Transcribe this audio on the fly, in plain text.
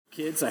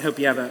Kids, I hope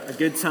you have a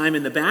good time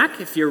in the back.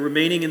 If you're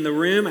remaining in the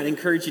room, I'd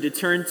encourage you to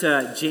turn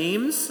to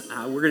James.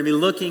 We're going to be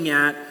looking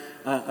at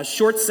a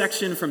short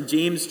section from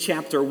James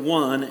chapter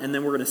 1, and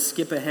then we're going to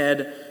skip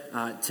ahead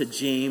to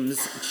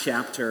James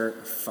chapter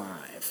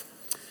 5.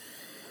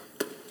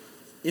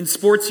 In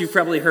sports, you've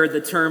probably heard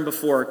the term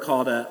before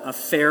called a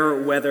fair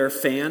weather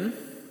fan.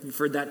 You've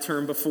heard that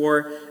term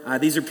before.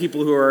 These are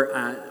people who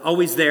are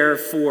always there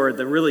for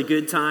the really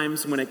good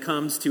times when it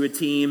comes to a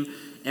team,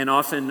 and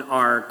often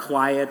are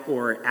quiet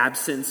or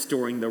absent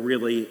during the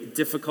really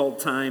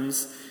difficult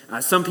times.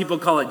 Some people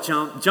call it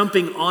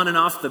jumping on and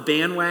off the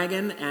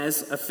bandwagon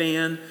as a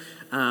fan,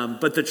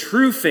 but the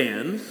true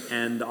fan,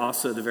 and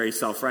also the very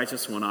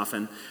self-righteous one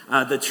often,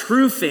 the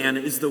true fan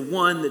is the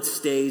one that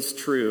stays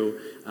true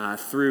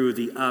through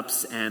the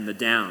ups and the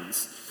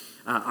downs.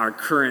 Our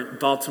current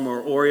Baltimore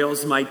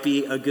Orioles might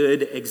be a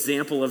good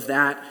example of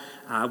that.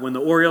 When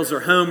the Orioles are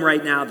home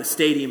right now, the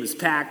stadium is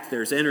packed,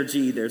 there's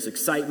energy, there's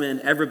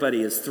excitement,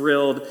 everybody is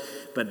thrilled.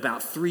 But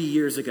about 3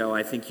 years ago,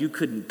 I think you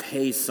couldn't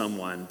pay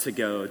someone to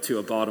go to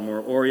a Baltimore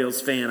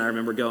Orioles fan. I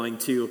remember going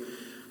to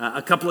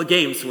a couple of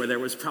games where there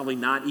was probably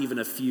not even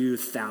a few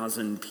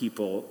thousand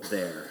people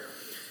there.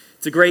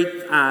 It's a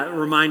great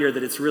reminder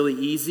that it's really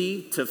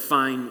easy to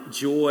find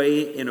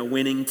joy in a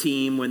winning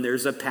team when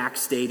there's a packed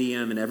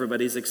stadium and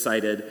everybody's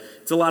excited.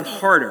 It's a lot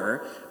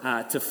harder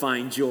to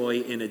find joy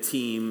in a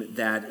team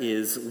that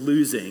is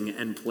losing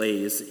and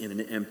plays in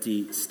an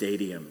empty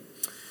stadium.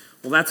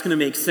 Well, that's going to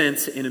make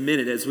sense in a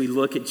minute as we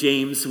look at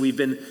James. We've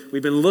been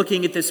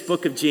looking at this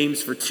book of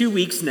James for 2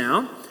 weeks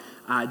now.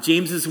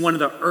 James is one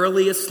of the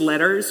earliest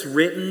letters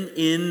written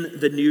in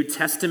the New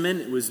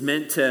Testament. It was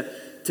meant to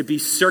be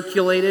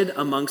circulated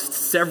amongst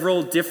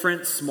several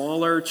different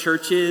smaller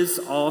churches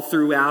all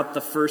throughout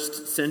the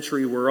first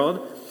century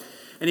world.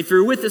 And if you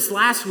were with us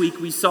last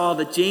week, we saw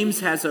that James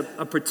has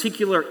a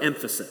particular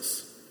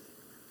emphasis.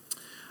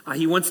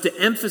 He wants to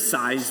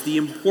emphasize the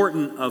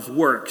importance of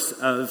works,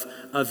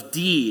 of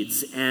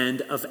deeds,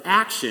 and of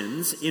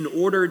actions in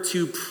order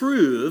to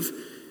prove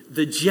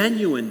the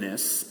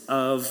genuineness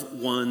of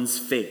one's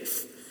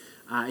faith.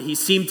 He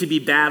seemed to be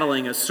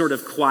battling a sort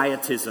of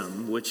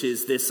quietism, which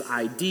is this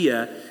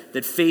idea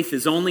that faith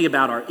is only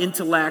about our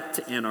intellect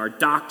and our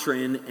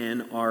doctrine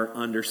and our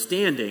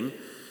understanding.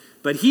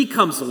 But he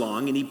comes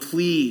along and he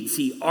pleads,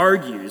 he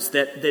argues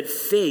that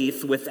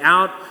faith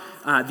without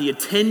the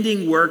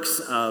attending works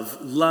of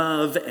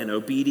love and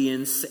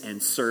obedience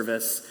and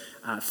service,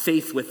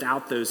 faith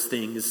without those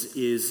things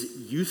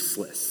is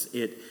useless.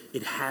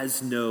 It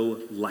has no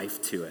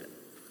life to it.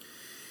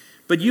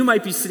 But you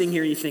might be sitting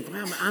here and you think,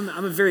 well,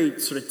 I'm a very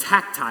sort of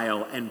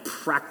tactile and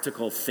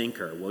practical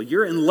thinker. Well,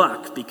 you're in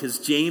luck because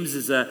James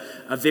is a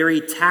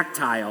very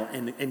tactile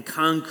and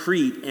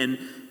concrete and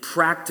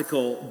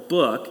practical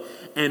book.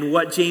 And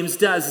what James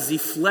does is he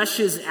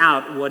fleshes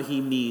out what he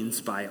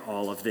means by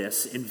all of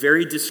this in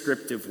very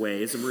descriptive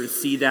ways. And we're going to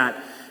see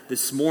that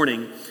this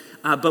morning.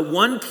 But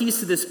one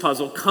piece of this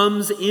puzzle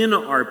comes in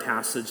our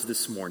passage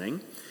this morning.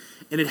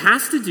 And it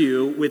has to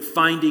do with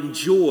finding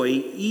joy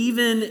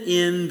even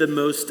in the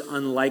most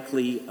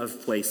unlikely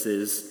of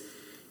places,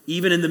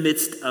 even in the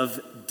midst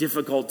of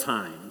difficult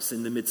times,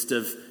 in the midst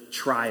of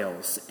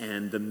trials,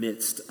 and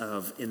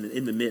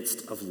in the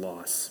midst of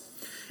loss.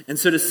 And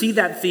so to see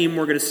that theme,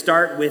 we're going to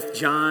start with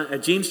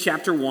James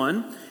chapter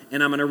 1,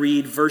 and I'm going to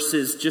read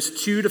verses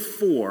just 2 to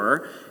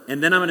 4,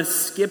 and then I'm going to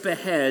skip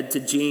ahead to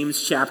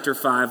James chapter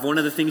 5. One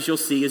of the things you'll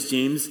see is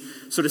James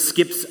sort of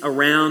skips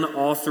around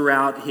all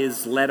throughout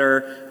his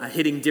letter,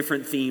 hitting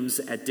different themes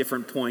at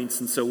different points,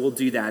 and so we'll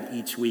do that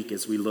each week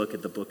as we look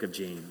at the book of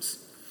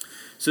James.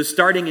 So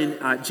starting in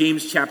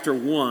James chapter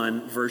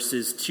 1,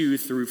 verses 2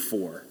 through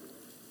 4.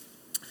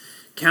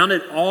 Count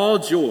it all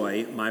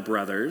joy, my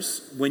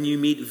brothers, when you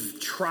meet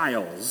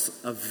trials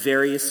of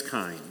various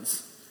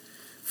kinds,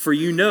 for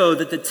you know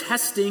that the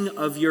testing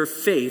of your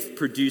faith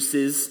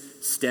produces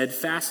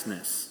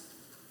steadfastness.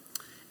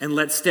 And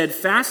let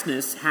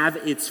steadfastness have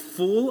its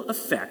full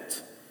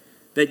effect,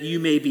 that you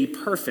may be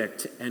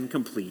perfect and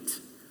complete,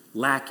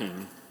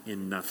 lacking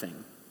in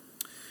nothing.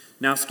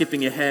 Now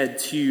skipping ahead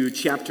to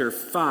chapter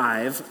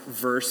 5,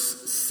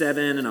 verse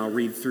 7, and I'll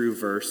read through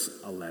verse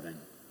 11.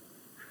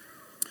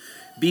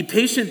 Be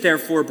patient,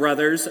 therefore,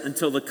 brothers,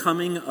 until the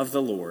coming of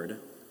the Lord.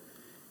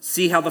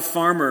 See how the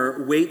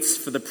farmer waits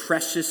for the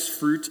precious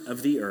fruit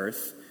of the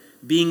earth,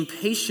 being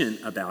patient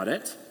about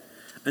it,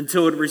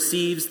 until it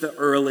receives the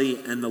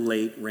early and the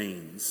late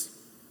rains.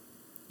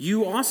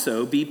 You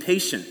also be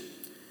patient.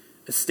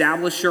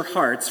 Establish your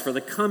hearts, for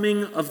the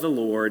coming of the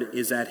Lord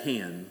is at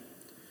hand.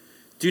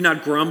 Do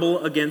not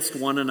grumble against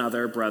one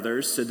another,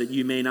 brothers, so that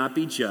you may not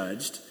be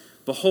judged.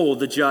 Behold,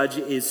 the judge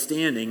is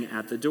standing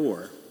at the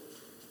door.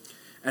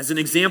 As an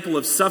example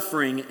of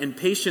suffering and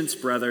patience,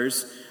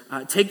 brothers,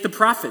 take the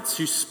prophets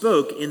who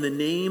spoke in the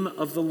name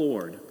of the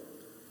Lord.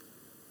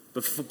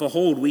 But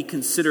behold, we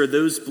consider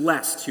those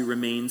blessed who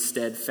remain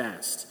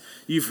steadfast.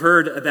 You've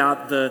heard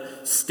about the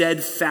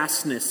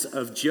steadfastness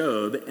of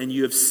Job, and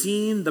you have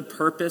seen the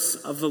purpose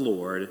of the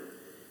Lord,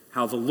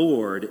 how the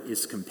Lord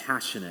is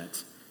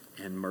compassionate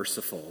and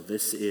merciful.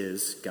 This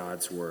is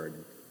God's word.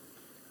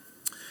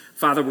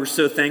 Father, we're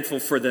so thankful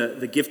for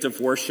the gift of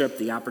worship,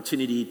 the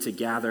opportunity to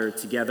gather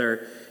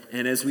together.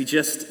 And as we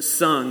just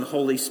sung,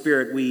 Holy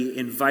Spirit, we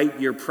invite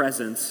your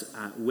presence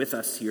with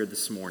us here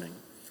this morning.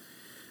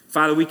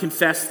 Father, we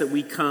confess that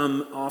we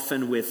come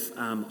often with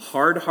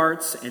hard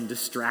hearts and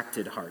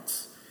distracted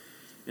hearts.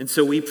 And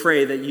so we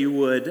pray that you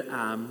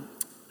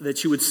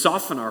would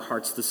soften our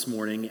hearts this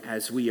morning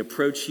as we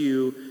approach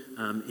you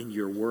in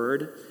your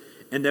word,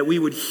 and that we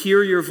would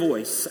hear your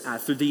voice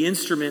through the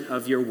instrument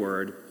of your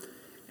word,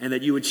 and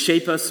that you would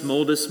shape us,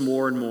 mold us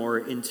more and more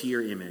into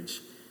your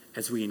image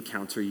as we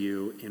encounter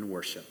you in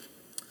worship.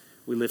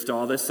 We lift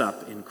all this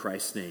up in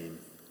Christ's name.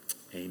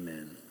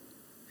 Amen.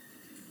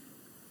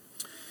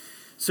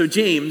 So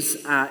James,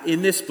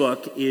 in this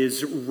book,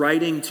 is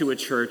writing to a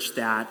church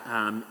that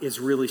is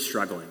really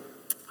struggling.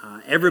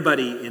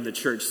 Everybody in the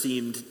church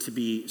seemed to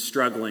be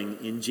struggling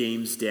in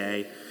James'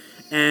 day.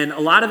 And a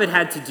lot of it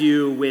had to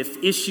do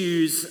with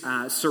issues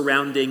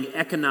surrounding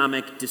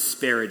economic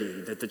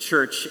disparity that the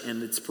church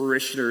and its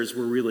parishioners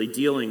were really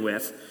dealing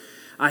with.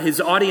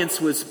 His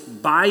audience was,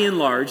 by and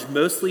large,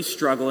 mostly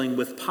struggling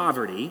with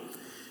poverty.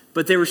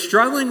 But they were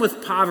struggling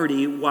with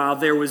poverty while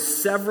there was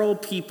several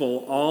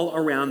people all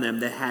around them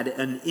that had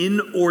an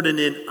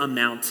inordinate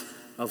amount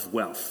of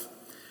wealth.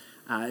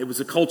 It was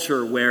a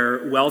culture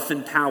where wealth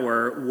and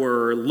power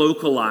were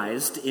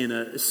localized in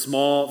a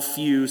small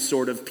few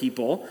sort of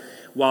people,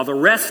 while the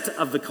rest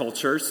of the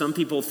culture, some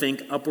people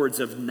think upwards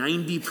of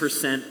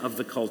 90% of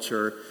the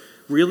culture,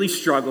 really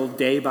struggled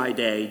day by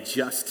day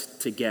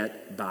just to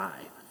get by.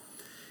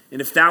 And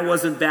if that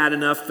wasn't bad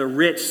enough, the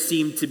rich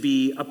seemed to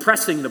be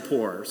oppressing the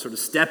poor, sort of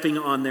stepping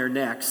on their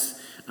necks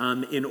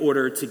in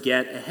order to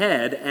get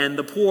ahead. And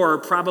the poor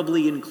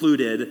probably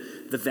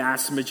included the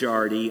vast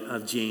majority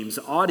of James'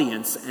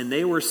 audience, and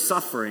they were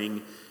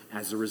suffering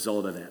as a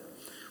result of it.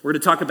 We're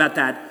going to talk about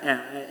that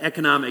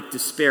economic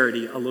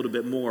disparity a little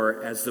bit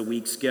more as the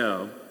weeks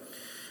go.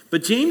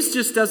 But James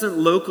just doesn't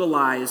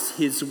localize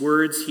his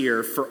words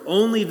here for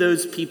only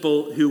those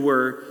people who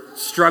were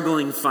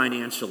struggling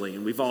financially,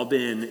 and we've all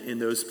been in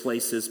those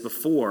places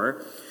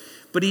before.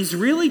 But he's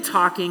really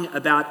talking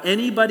about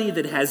anybody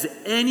that has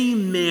any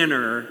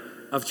manner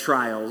of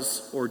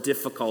trials or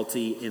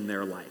difficulty in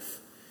their life.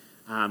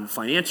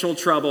 Financial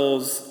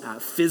troubles,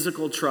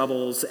 physical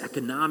troubles,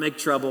 economic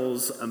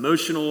troubles,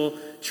 emotional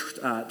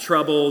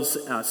troubles,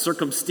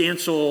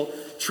 circumstantial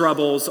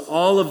troubles,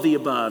 all of the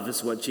above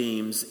is what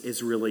James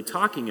is really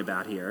talking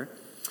about here.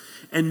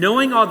 And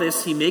knowing all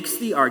this, he makes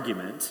the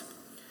argument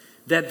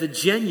that the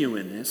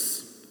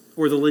genuineness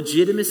or the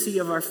legitimacy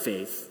of our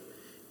faith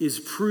is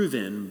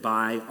proven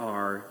by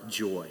our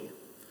joy.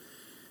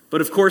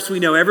 But of course, we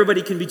know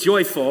everybody can be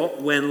joyful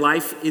when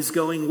life is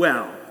going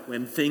well,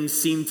 when things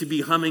seem to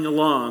be humming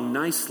along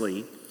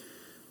nicely.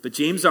 But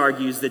James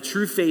argues that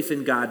true faith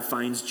in God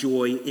finds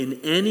joy in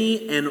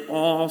any and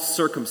all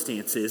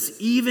circumstances,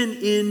 even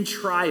in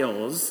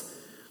trials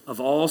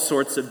of all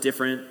sorts of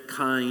different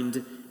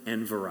kind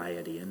and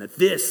variety. And that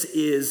this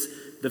is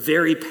the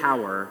very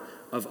power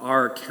of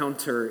our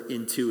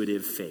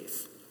counterintuitive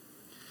faith.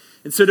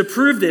 And so to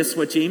prove this,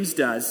 what James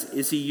does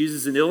is he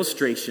uses an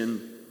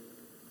illustration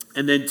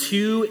and then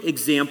two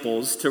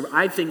examples to,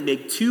 I think,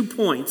 make 2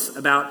 points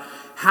about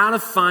how to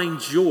find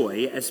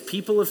joy as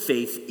people of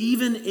faith,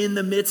 even in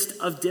the midst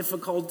of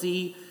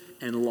difficulty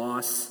and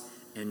loss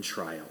and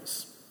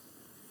trials.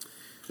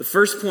 The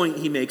first point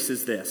he makes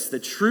is this: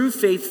 that true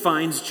faith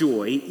finds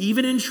joy,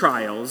 even in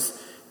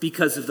trials,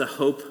 because of the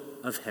hope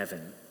of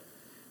heaven.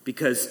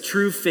 Because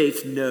true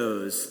faith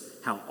knows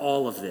how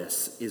all of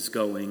this is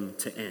going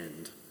to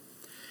end.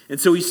 And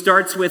so he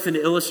starts with an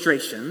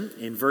illustration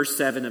in verse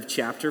 7 of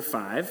chapter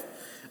 5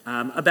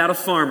 about a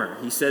farmer.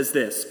 He says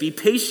this: "Be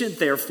patient,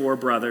 therefore,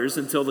 brothers,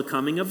 until the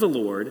coming of the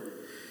Lord.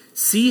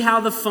 See how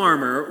the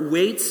farmer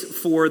waits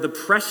for the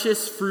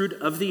precious fruit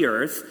of the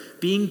earth,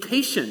 being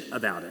patient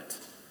about it,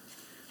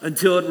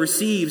 until it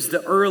receives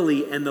the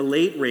early and the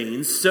late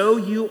rains. So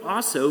you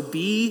also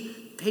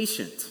be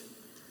patient.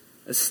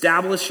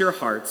 Establish your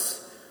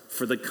hearts,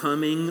 for the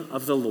coming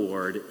of the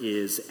Lord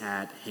is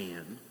at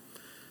hand."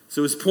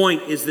 So his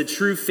point is that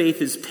true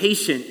faith is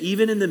patient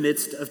even in the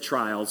midst of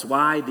trials.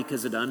 Why?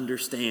 Because it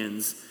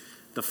understands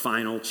the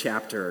final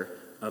chapter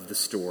of the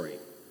story.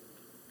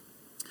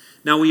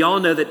 Now, we all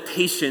know that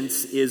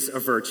patience is a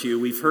virtue.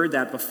 We've heard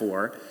that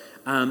before.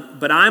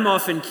 But I'm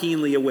often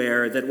keenly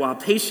aware that while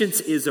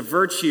patience is a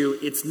virtue,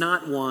 it's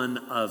not one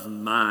of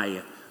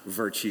my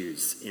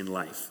virtues in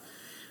life.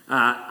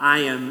 I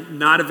am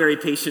not a very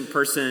patient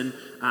person.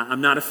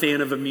 I'm not a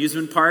fan of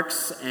amusement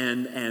parks,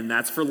 and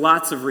that's for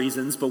lots of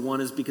reasons, but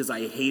one is because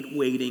I hate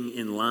waiting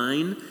in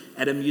line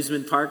at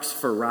amusement parks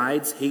for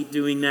rides, hate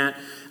doing that.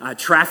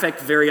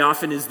 Traffic very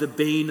often is the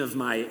bane of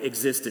my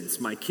existence.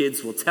 My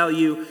kids will tell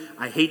you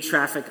I hate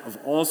traffic of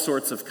all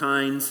sorts of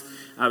kinds.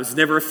 I was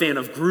never a fan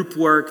of group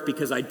work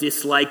because I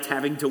disliked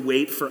having to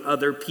wait for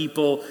other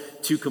people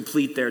to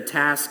complete their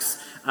tasks.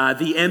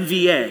 The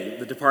MVA,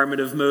 the Department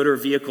of Motor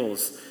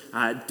Vehicles,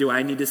 do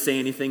I need to say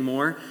anything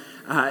more?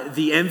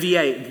 The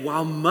MVA,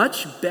 while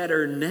much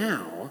better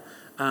now,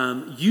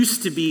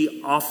 used to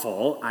be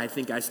awful. I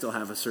think I still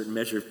have a certain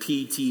measure of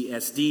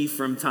PTSD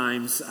from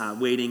times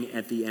waiting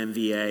at the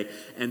MVA.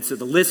 And so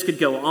the list could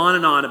go on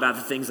and on about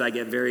the things I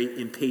get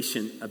very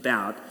impatient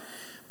about.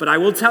 But I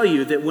will tell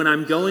you that when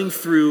I'm going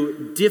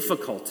through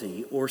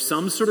difficulty or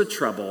some sort of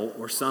trouble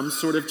or some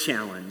sort of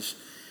challenge,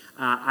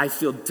 I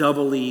feel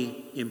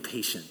doubly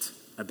impatient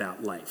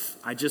about life.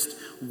 I just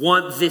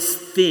want this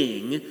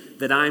thing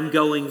that I'm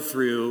going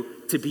through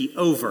to be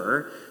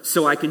over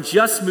so I can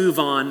just move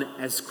on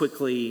as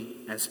quickly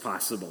as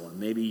possible. And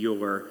maybe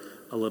you're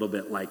a little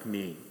bit like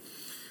me.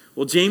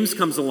 Well, James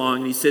comes along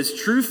and he says,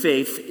 true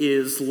faith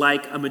is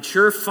like a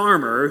mature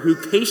farmer who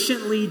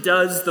patiently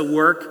does the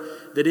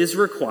work that is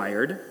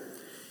required,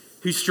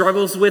 who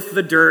struggles with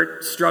the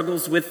dirt,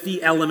 struggles with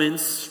the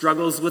elements,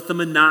 struggles with the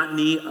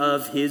monotony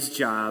of his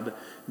job,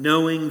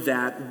 knowing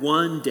that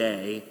one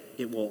day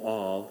it will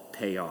all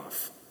pay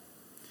off.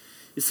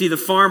 You see, the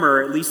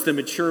farmer, at least the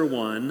mature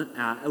one,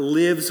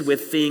 lives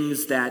with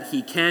things that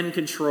he can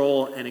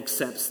control and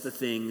accepts the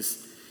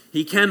things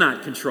he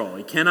cannot control.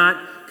 He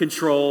cannot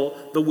control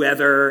the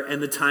weather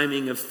and the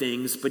timing of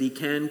things, but he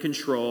can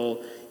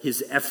control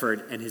his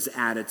effort and his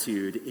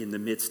attitude in the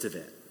midst of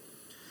it.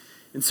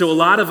 And so a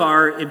lot of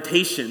our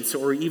impatience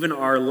or even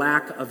our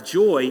lack of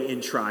joy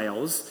in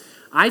trials,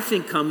 I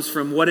think, comes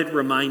from what it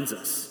reminds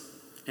us.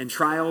 And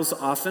trials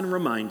often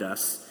remind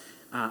us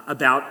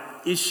about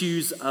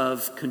issues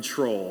of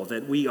control,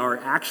 that we are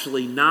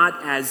actually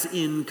not as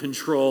in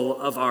control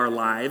of our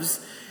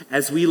lives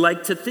as we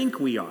like to think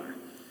we are.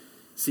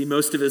 See,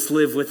 most of us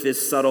live with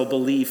this subtle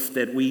belief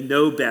that we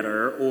know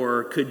better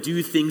or could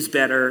do things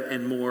better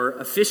and more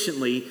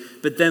efficiently,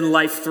 but then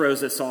life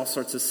throws us all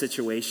sorts of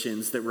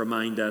situations that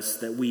remind us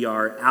that we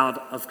are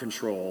out of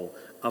control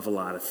of a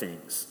lot of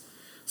things.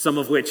 Some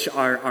of which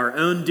are our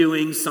own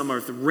doing, some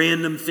are the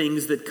random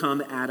things that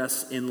come at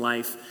us in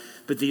life,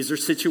 but these are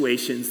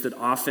situations that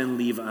often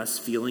leave us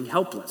feeling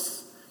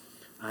helpless.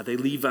 They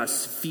leave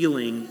us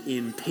feeling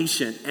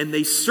impatient, and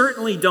they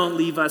certainly don't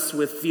leave us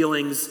with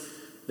feelings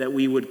that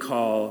we would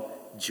call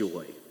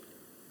joy.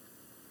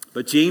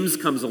 But James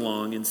comes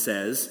along and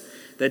says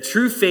that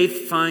true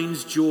faith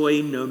finds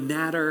joy no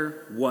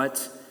matter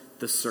what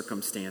the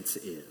circumstance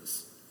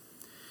is.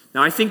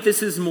 Now, I think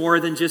this is more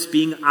than just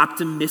being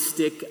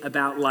optimistic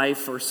about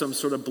life or some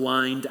sort of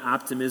blind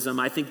optimism.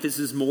 I think this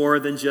is more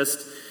than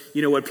just,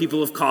 what people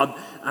have called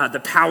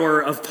the power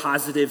of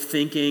positive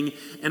thinking.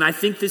 And I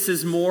think this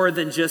is more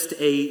than just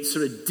a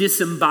sort of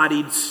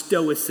disembodied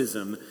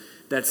stoicism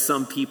that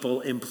some people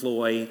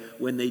employ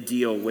when they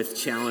deal with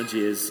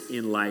challenges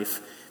in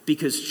life,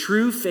 because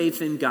true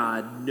faith in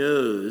God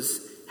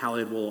knows how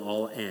it will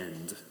all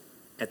end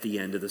at the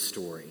end of the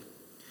story.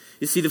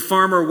 You see, the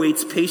farmer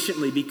waits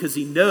patiently because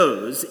he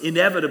knows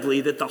inevitably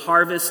that the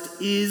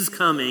harvest is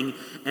coming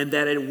and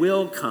that it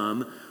will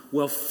come.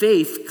 Well,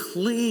 faith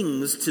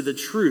clings to the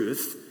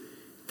truth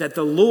that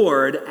the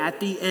Lord at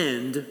the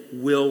end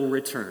will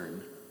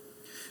return.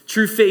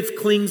 True faith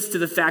clings to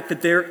the fact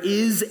that there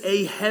is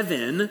a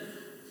heaven,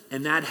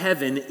 and that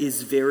heaven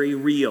is very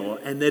real,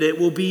 and that it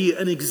will be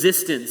an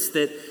existence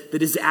that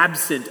is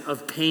absent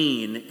of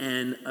pain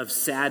and of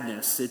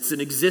sadness. It's an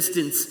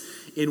existence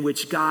in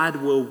which God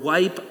will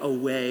wipe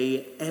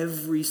away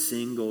every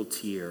single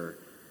tear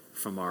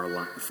from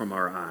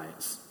our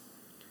eyes.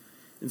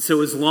 And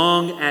so as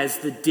long as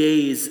the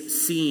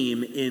days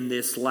seem in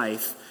this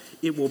life,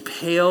 it will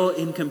pale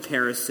in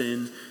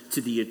comparison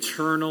to the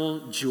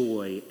eternal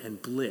joy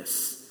and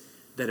bliss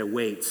that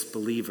awaits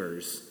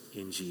believers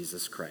in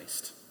Jesus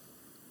Christ.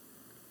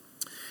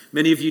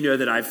 Many of you know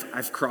that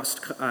I've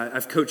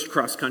coached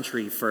cross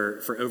country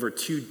for over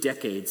 2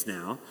 decades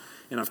now,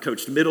 and I've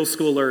coached middle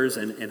schoolers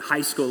and high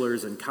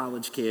schoolers and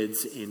college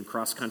kids in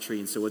cross country.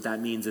 And so what that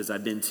means is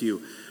I've been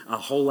to a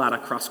whole lot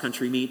of cross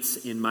country meets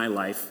in my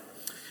life.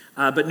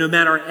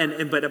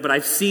 But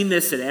I've seen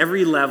this at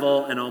every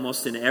level and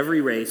almost in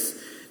every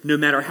race. No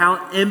matter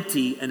how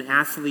empty an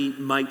athlete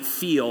might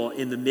feel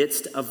in the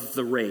midst of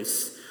the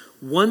race,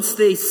 once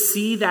they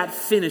see that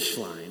finish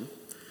line,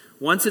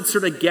 once it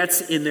sort of gets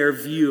in their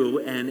view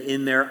and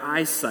in their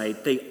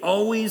eyesight, they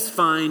always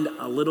find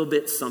a little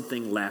bit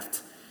something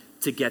left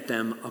to get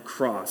them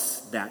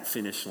across that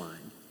finish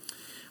line.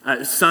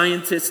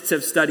 Scientists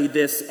have studied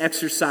this.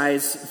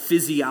 Exercise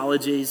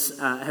physiologists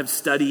have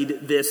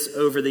studied this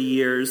over the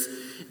years.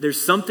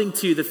 There's something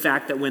to the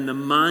fact that when the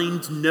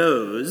mind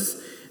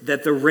knows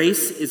that the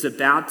race is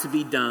about to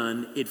be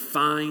done, it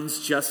finds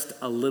just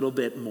a little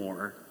bit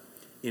more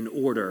in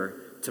order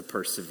to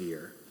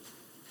persevere.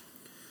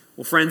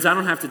 Well, friends, I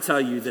don't have to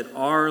tell you that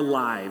our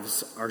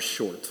lives are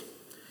short.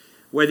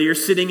 Whether you're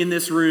sitting in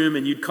this room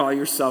and you'd call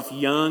yourself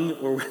young,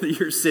 or whether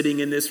you're sitting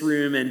in this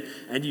room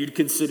and you'd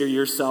consider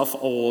yourself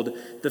old,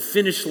 the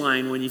finish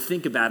line, when you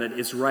think about it,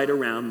 is right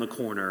around the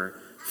corner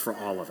for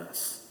all of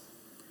us.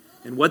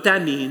 And what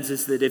that means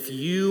is that if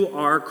you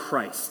are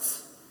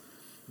Christ's,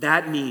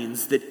 that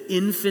means that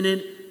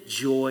infinite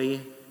joy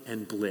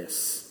and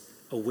bliss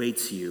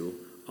awaits you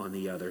on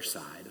the other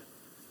side.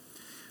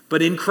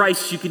 But in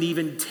Christ, you can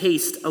even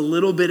taste a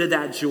little bit of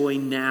that joy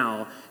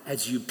now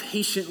as you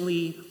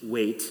patiently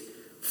wait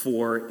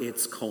for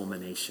its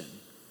culmination.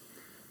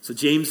 So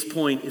James'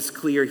 point is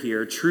clear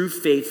here. True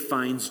faith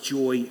finds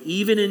joy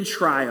even in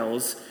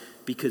trials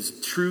because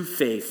true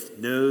faith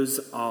knows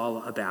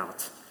all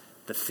about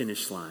the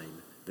finish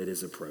line that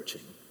is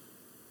approaching.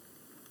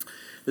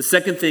 The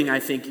second thing I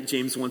think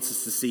James wants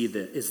us to see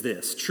is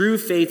this. True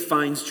faith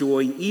finds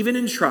joy even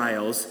in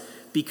trials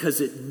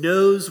because it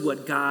knows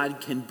what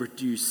God can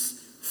produce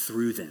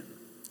through them.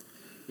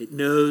 It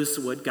knows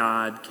what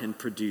God can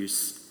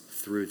produce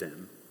through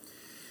them.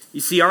 You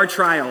see, our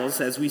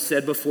trials, as we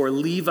said before,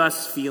 leave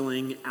us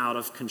feeling out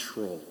of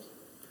control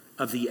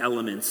of the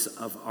elements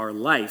of our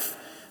life.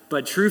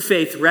 But true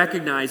faith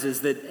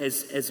recognizes that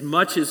as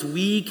much as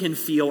we can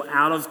feel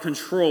out of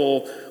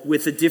control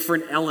with the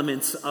different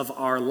elements of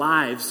our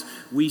lives,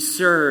 we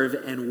serve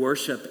and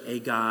worship a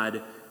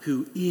God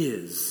who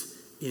is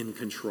in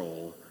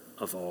control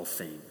of all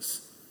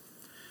things.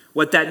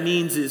 What that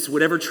means is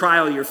whatever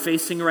trial you're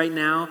facing right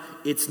now,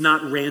 it's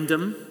not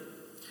random.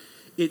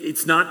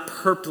 It's not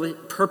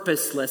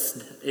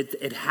purposeless.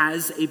 It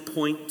has a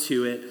point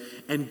to it.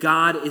 And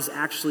God is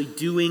actually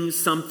doing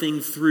something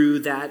through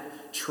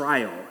that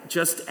trial.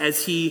 Just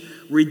as he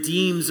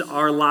redeems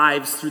our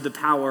lives through the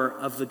power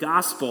of the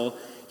gospel,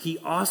 he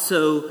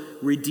also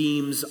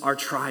redeems our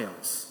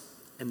trials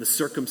and the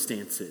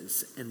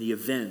circumstances and the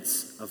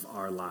events of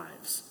our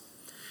lives.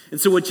 And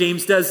so what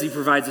James does, he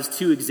provides us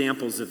two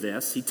examples of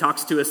this. He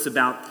talks to us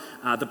about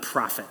the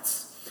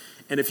prophets.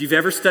 And if you've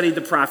ever studied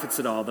the prophets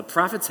at all, the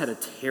prophets had a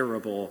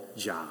terrible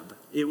job.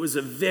 It was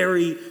a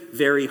very,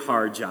 very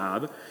hard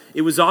job.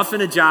 It was often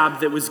a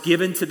job that was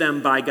given to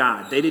them by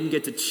God. They didn't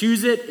get to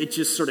choose it. It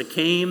just sort of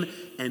came,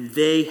 and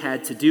they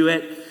had to do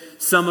it.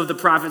 Some of the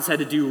prophets had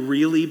to do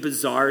really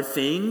bizarre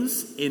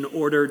things in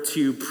order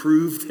to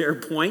prove their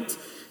point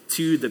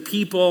to the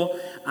people.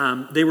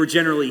 They were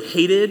generally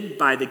hated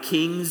by the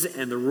kings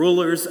and the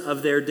rulers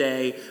of their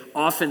day,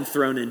 often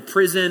thrown in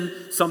prison.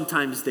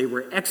 Sometimes they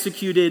were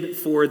executed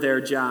for their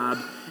job.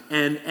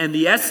 And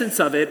the essence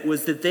of it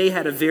was that they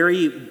had a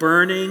very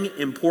burning,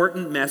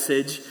 important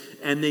message,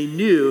 and they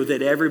knew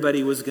that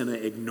everybody was going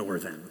to ignore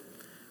them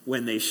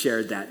when they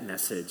shared that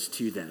message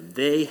to them.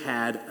 They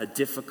had a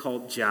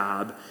difficult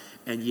job,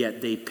 and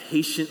yet they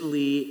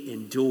patiently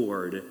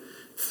endured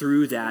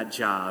through that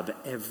job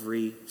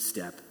every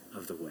step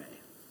of the way.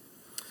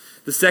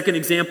 The second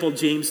example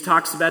James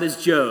talks about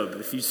is Job.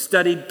 If you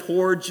studied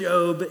poor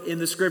Job in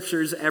the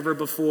scriptures ever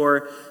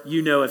before,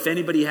 you know if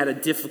anybody had a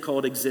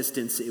difficult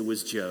existence, it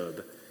was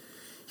Job.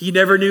 He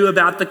never knew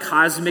about the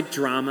cosmic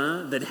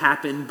drama that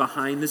happened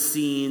behind the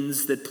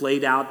scenes that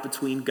played out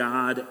between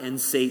God and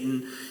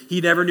Satan.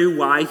 He never knew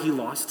why he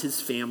lost his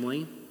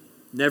family,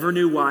 never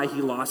knew why he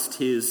lost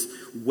his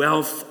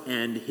wealth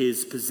and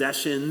his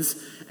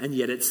possessions, and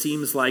yet it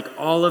seems like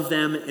all of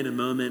them in a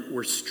moment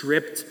were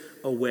stripped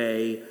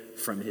away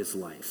from his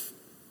life.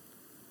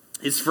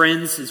 His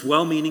friends, his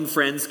well-meaning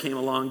friends, came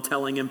along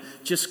telling him,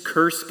 just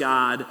curse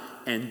God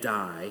and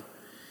die.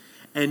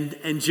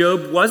 And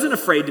Job wasn't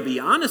afraid to be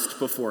honest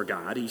before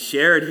God. He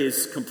shared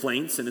his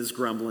complaints and his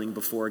grumbling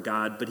before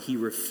God, but he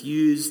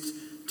refused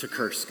to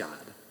curse God.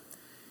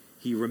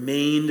 He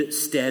remained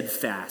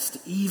steadfast,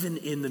 even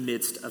in the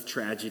midst of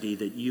tragedy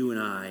that you and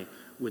I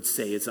would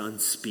say is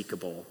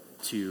unspeakable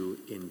to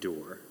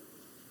endure.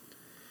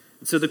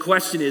 So the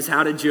question is,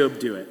 how did Job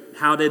do it?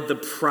 How did the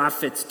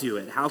prophets do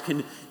it? How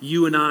can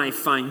you and I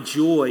find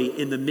joy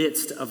in the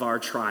midst of our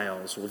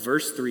trials? Well,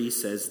 verse 3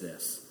 says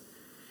this,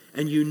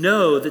 and you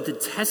know that the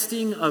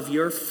testing of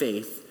your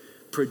faith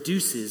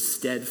produces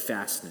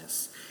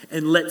steadfastness.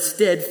 And let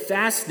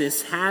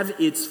steadfastness have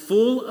its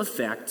full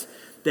effect,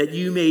 that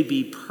you may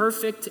be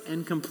perfect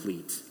and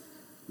complete,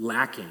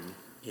 lacking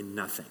in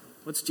nothing.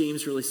 What's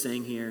James really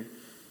saying here?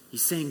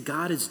 He's saying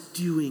God is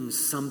doing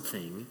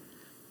something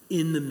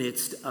in the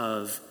midst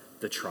of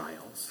the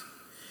trials.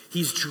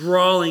 He's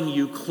drawing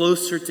you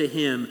closer to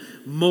him,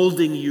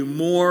 molding you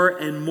more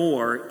and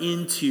more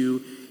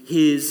into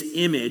his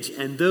image.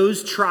 And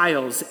those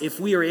trials, if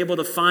we are able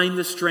to find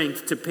the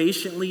strength to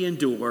patiently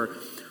endure,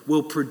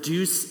 will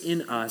produce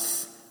in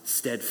us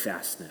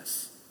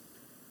steadfastness.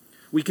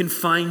 We can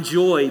find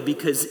joy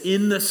because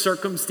in the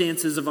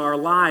circumstances of our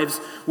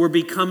lives, we're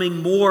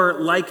becoming more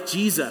like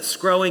Jesus,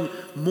 growing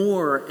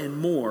more and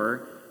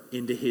more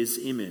into his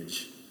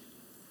image.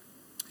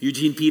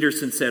 Eugene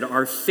Peterson said,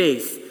 our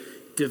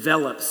faith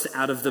develops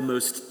out of the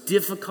most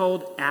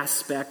difficult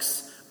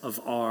aspects of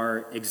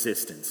our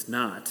existence,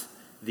 not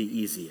the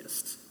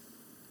easiest.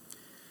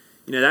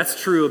 You know,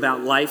 that's true about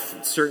life.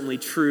 It's certainly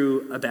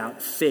true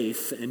about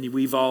faith. And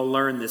we've all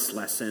learned this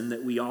lesson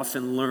that we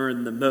often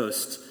learn the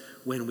most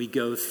when we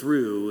go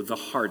through the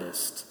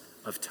hardest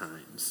of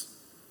times.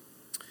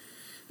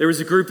 There was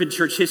a group in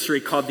church history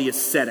called the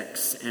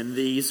Ascetics, and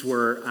these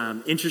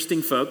were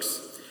interesting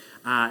folks.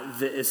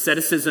 The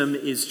asceticism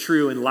is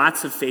true in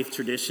lots of faith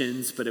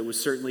traditions, but it was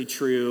certainly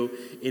true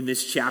in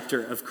this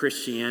chapter of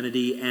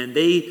Christianity. And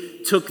they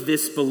took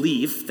this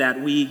belief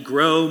that we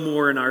grow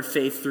more in our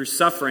faith through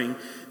suffering,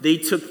 they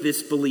took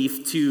this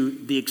belief to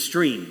the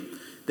extreme.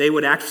 They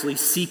would actually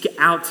seek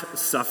out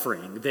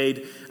suffering.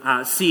 They'd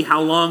see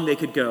how long they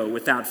could go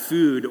without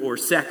food or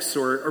sex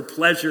or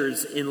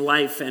pleasures in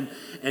life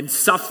and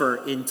suffer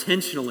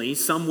intentionally.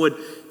 Some would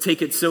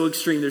take it so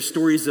extreme. There's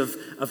stories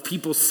of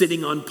people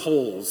sitting on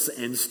poles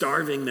and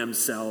starving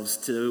themselves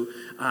to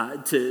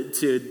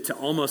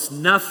almost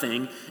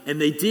nothing. And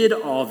they did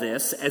all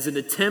this as an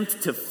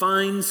attempt to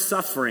find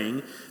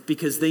suffering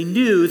because they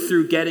knew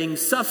through getting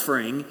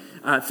suffering,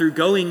 through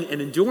going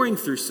and enduring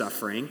through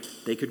suffering,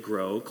 they could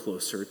grow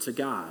closer to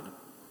God.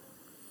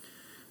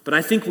 But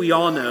I think we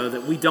all know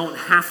that we don't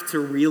have to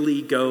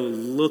really go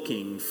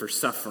looking for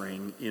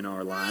suffering in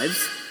our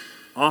lives.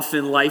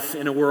 Often life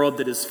in a world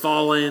that is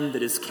fallen,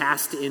 that is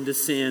cast into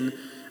sin,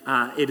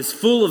 it is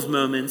full of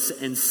moments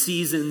and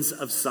seasons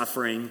of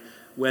suffering,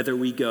 whether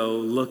we go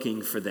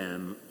looking for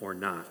them or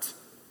not.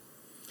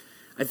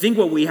 I think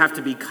what we have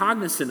to be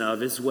cognizant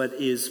of is what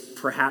is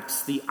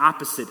perhaps the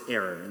opposite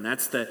error, and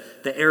that's the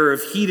error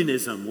of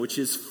hedonism, which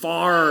is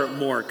far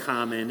more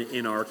common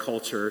in our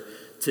culture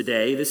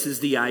today. This is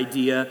the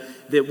idea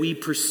that we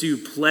pursue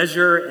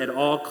pleasure at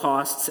all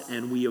costs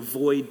and we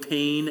avoid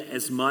pain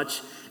as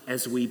much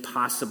as we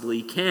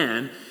possibly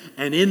can.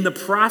 And in the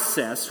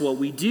process, what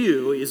we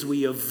do is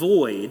we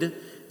avoid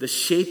the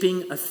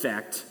shaping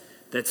effect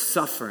that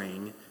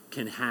suffering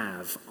can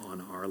have on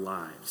our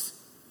lives.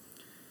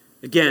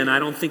 Again, I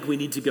don't think we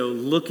need to go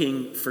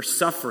looking for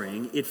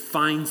suffering. It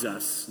finds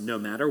us no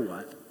matter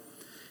what.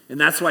 And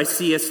that's why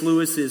C.S.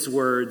 Lewis's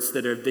words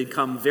that have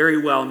become very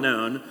well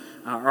known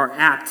are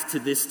apt to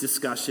this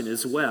discussion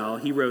as well.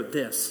 He wrote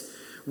this: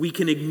 "We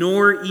can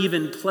ignore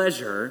even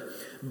pleasure,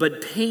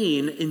 but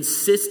pain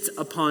insists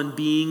upon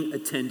being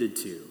attended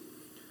to.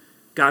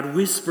 God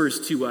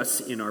whispers to us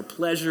in our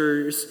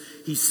pleasures.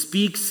 He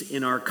speaks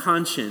in our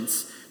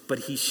conscience, but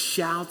he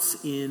shouts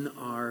in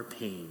our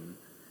pain.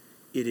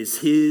 It is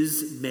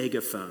his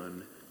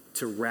megaphone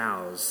to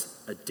rouse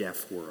a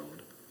deaf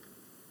world."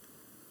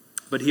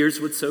 But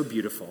here's what's so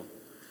beautiful.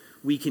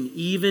 We can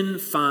even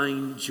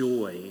find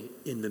joy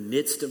in the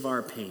midst of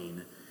our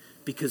pain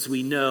because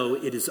we know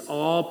it is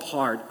all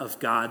part of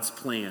God's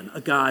plan,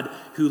 a God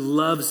who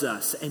loves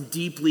us and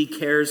deeply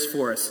cares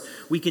for us.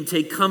 We can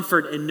take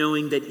comfort in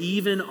knowing that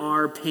even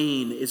our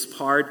pain is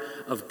part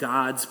of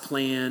God's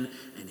plan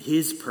and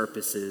his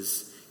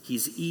purposes.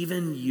 He's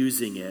even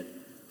using it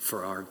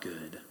for our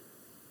good.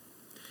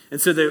 And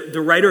so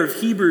the writer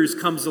of Hebrews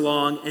comes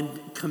along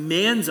and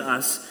commands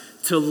us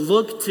to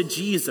look to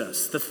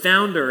Jesus, the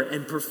founder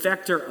and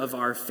perfecter of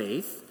our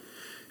faith,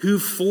 who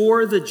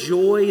for the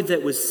joy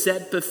that was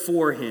set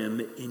before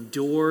him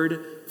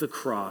endured the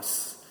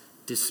cross,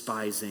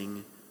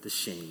 despising the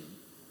shame.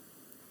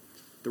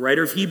 The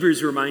writer of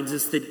Hebrews reminds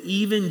us that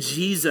even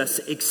Jesus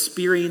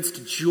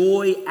experienced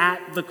joy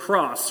at the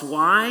cross.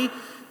 Why?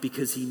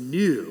 Because he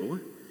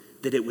knew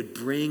that it would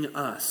bring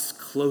us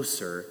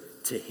closer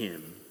to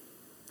him.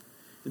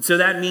 And so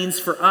that means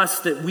for us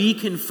that we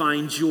can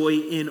find joy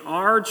in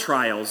our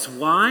trials.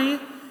 Why?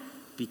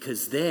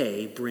 Because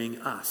they bring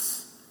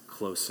us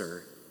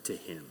closer to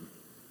him.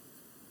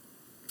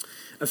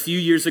 A few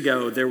years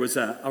ago, there was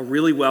a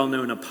really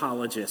well-known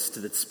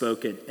apologist that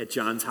spoke at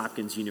Johns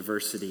Hopkins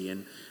University,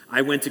 and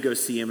I went to go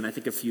see him, and I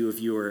think a few of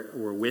you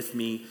were with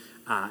me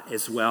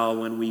as well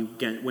when we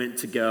went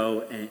to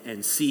go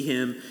and see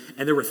him.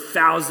 And there were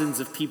thousands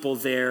of people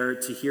there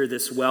to hear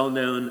this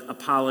well-known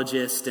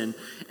apologist. And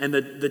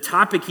the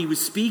topic he was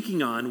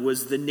speaking on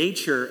was the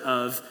nature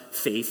of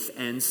faith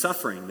and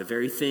suffering, the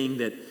very thing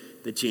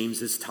that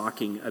James is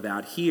talking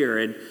about here.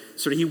 And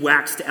sort of he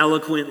waxed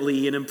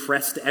eloquently and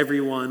impressed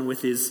everyone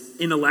with his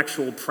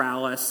intellectual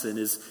prowess and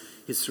his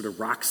sort of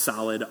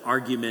rock-solid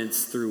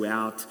arguments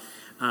throughout.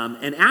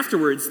 And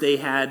afterwards, they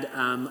had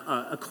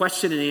a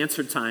question and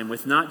answer time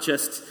with not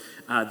just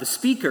the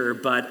speaker,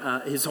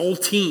 but his whole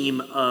team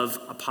of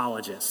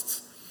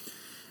apologists.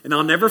 And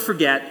I'll never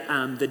forget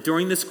that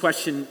during this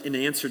question and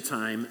answer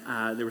time,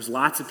 there was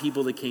lots of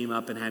people that came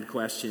up and had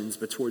questions,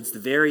 but towards the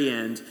very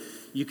end,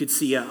 you could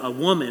see a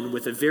woman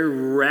with a very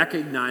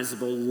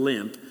recognizable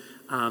limp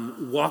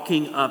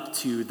walking up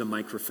to the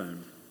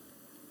microphone.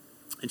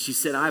 And she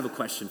said, "I have a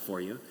question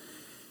for you."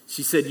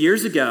 She said,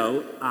 "Years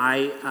ago,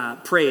 I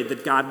prayed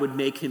that God would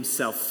make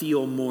himself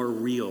feel more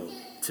real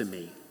to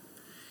me."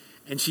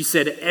 And she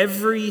said,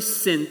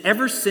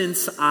 ever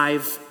since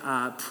I've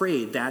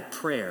prayed that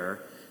prayer,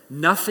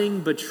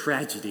 nothing but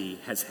tragedy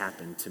has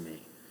happened to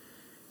me.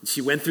 And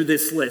she went through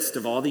this list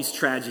of all these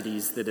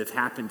tragedies that have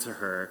happened to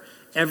her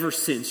ever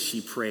since she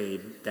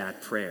prayed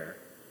that prayer.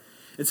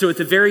 And so at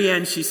the very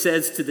end, she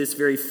says to this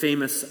very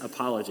famous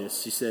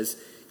apologist, she says,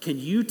 "Can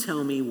you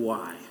tell me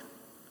why?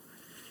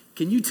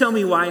 Can you tell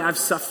me why I've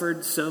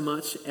suffered so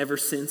much ever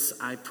since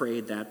I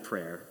prayed that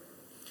prayer?"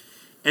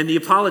 And the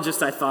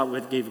apologist, I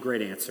thought, gave a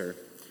great answer.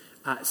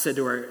 Said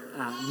to her,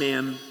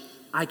 "Ma'am,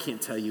 I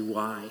can't tell you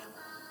why.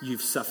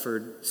 you've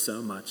suffered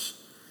so much.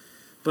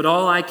 But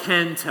all I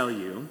can tell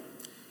you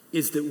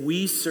is that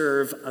we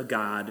serve a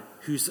God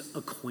who's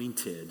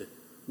acquainted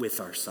with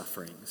our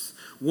sufferings,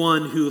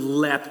 one who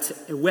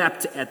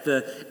wept at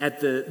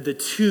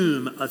the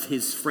tomb of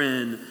his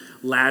friend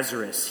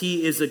Lazarus.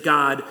 He is a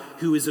God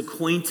who is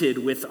acquainted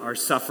with our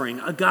suffering,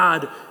 a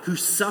God who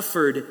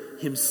suffered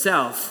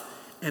himself,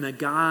 and a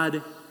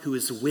God who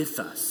is with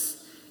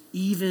us,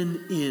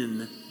 even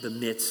in the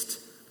midst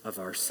of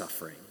our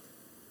suffering.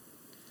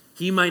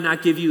 He might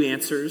not give you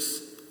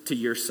answers to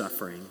your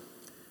suffering,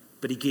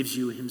 but he gives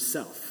you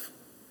himself.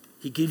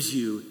 He gives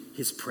you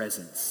his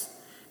presence.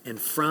 And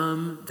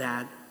from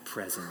that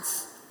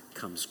presence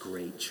comes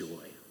great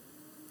joy.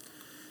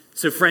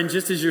 So friend,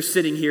 just as you're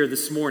sitting here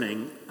this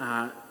morning,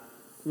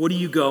 what are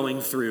you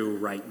going through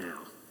right now?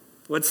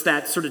 What's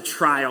that sort of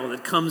trial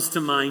that comes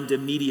to mind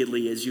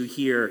immediately as you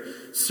hear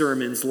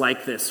sermons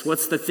like this?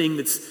 What's the thing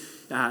that's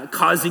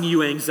causing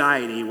you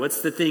anxiety?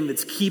 What's the thing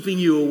that's keeping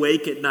you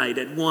awake at night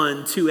at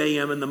 1, 2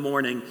 a.m. in the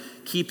morning,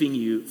 keeping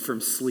you from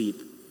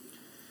sleep?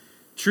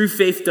 True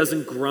faith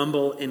doesn't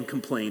grumble and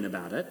complain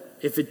about it.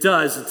 If it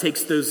does, it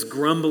takes those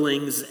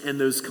grumblings and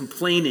those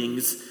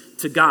complainings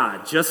to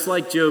God, just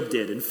like Job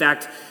did. In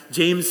fact,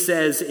 James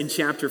says in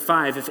chapter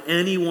 5, if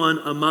anyone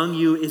among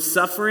you is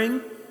suffering,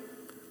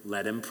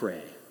 let him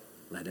pray.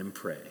 Let him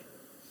pray.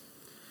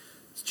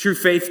 True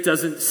faith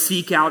doesn't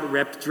seek out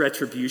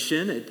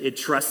retribution. It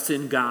trusts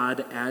in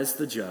God as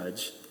the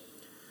judge.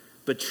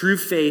 But true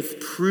faith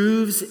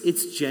proves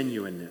its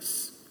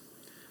genuineness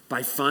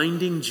by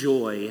finding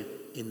joy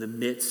in the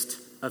midst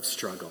of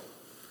struggle,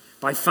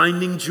 by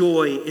finding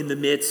joy in the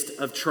midst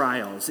of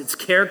trials. It's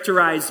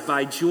characterized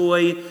by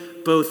joy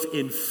both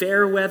in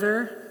fair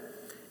weather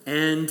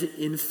and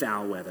in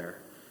foul weather.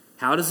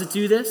 How does it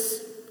do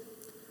this?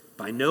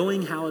 By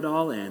knowing how it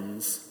all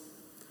ends,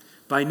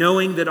 by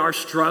knowing that our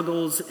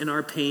struggles and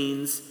our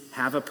pains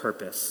have a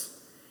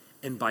purpose,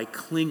 and by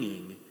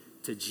clinging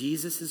to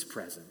Jesus'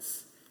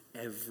 presence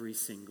every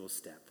single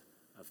step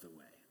of the way.